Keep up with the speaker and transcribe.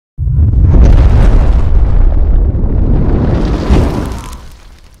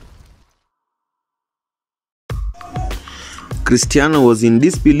Cristiano was in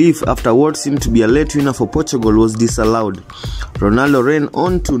disbelief after what seemed to be a late winner for Portugal was disallowed. Ronaldo ran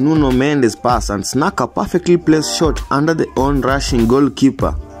on to Nuno Mendes' pass and snuck a perfectly placed shot under the on-rushing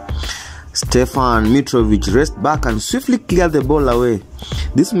goalkeeper. Stefan Mitrovic raced back and swiftly cleared the ball away.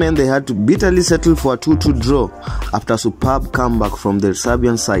 This meant they had to bitterly settle for a 2-2 draw after a superb comeback from the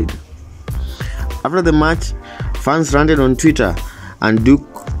Serbian side. After the match, fans ranted on Twitter, and Duke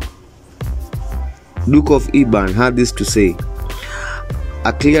of Iban had this to say: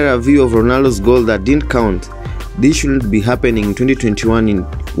 "A clearer view of Ronaldo's goal that didn't count. This shouldn't be happening in 2021 in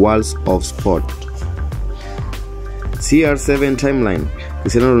worlds of sport." CR7 timeline: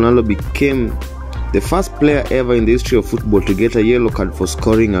 Cristiano Ronaldo became the first player ever in the history of football to get a yellow card for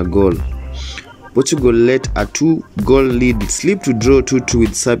scoring a goal. Portugal let a 2-goal lead slip to draw 2-2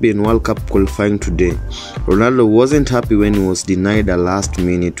 with Serbia in World Cup qualifying today. Ronaldo wasn't happy when he was denied a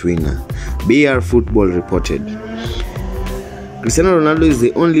last-minute winner. BR Football reported. Cristiano Ronaldo is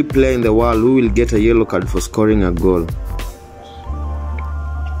the only player in the world who will get a yellow card for scoring a goal.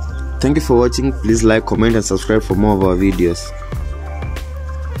 Thank you for watching. Please like, comment and subscribe for more of our videos.